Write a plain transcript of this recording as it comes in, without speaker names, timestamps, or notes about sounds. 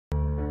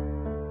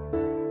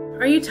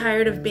Are you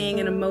tired of being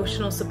an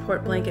emotional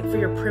support blanket for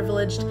your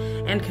privileged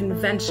and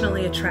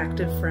conventionally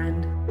attractive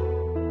friend?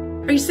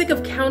 Are you sick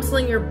of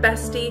counseling your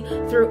bestie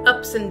through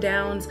ups and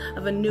downs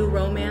of a new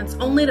romance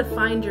only to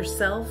find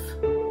yourself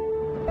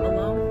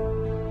alone?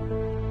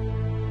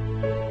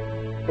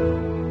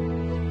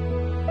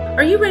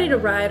 Are you ready to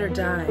ride or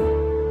die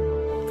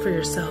for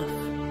yourself?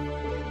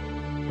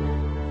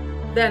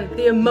 Then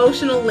the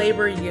Emotional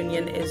Labor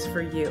Union is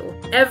for you.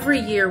 Every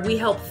year we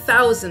help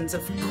thousands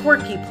of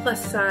quirky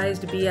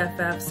plus-sized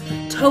BFFs,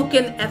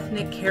 token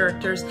ethnic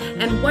characters,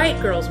 and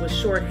white girls with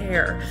short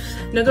hair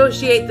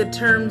negotiate the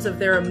terms of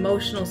their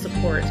emotional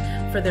support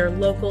for their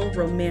local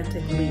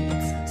romantic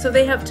leads, so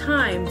they have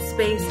time,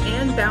 space,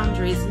 and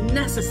boundaries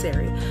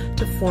necessary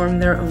to form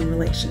their own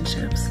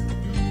relationships.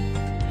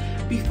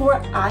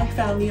 Before I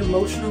found the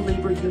Emotional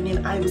Labor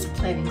Union, I was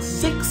planning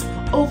 6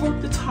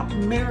 over-the-top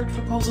marriage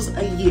proposals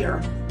a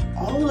year,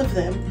 all of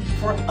them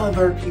for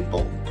other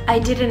people. I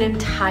did an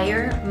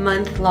entire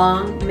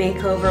month-long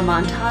makeover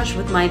montage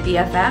with my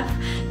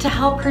BFF to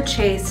help her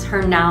chase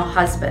her now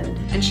husband,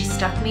 and she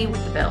stuck me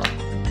with the bill.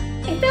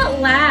 I felt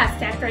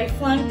lost after I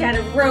flunked out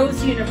of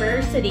Rose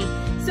University,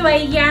 so I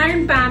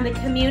yarn bombed the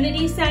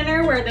community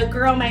center where the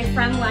girl my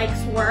friend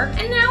likes work,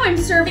 and now I'm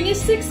serving a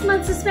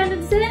 6-month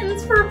suspended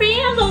sentence for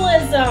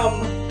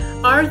vandalism.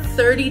 Our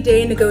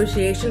 30-day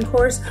negotiation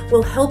course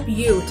will help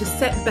you to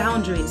set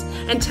boundaries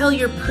and tell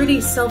your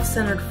pretty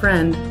self-centered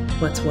friend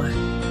what's what.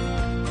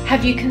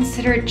 Have you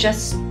considered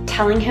just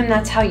telling him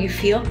that's how you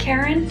feel,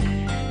 Karen?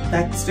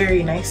 That's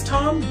very nice,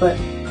 Tom, but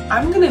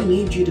I'm gonna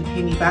need you to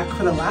pay me back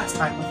for the last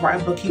time before I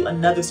book you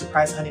another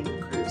surprise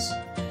honeymoon cruise.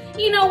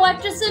 You know what,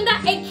 Jacinda?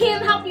 I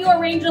can't help you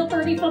arrange a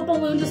 30-foot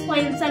balloon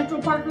display in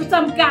Central Park with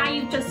some guy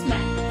you just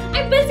met.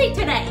 I'm busy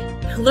today.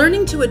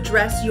 Learning to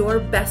address your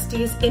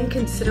bestie's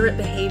inconsiderate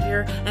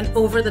behavior and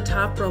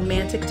over-the-top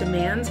romantic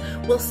demands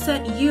will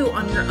set you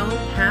on your own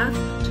path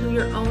to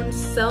your own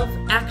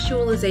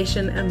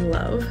self-actualization and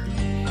love.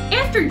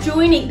 After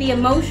joining the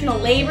Emotional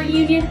Labor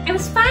Union, I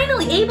was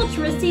finally able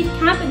to receive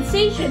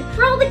compensation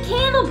for all the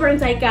candle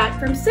burns I got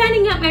from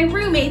setting up my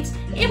roommate's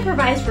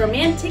improvised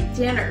romantic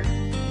dinner.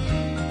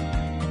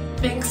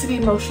 Thanks to the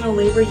Emotional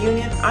Labor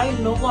Union, I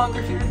no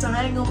longer fear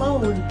dying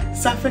alone,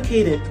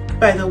 suffocated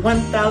by the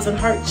 1,000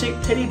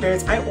 heart-shaped teddy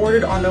bears I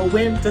ordered on a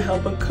whim to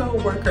help a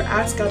co-worker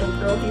ask out a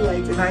girl he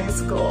liked in high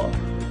school.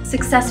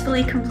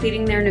 Successfully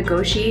completing their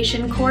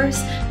negotiation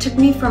course took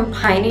me from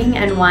pining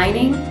and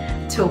whining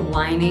to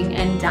whining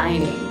and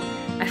dining.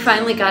 I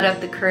finally got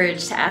up the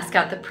courage to ask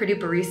out the pretty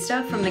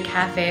barista from the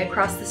cafe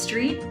across the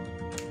street,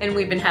 and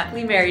we've been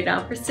happily married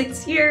now for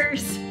 6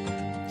 years.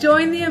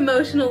 Join the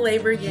Emotional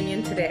Labor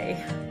Union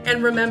today.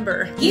 And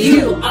remember,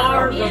 you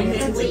are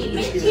romantically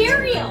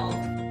material.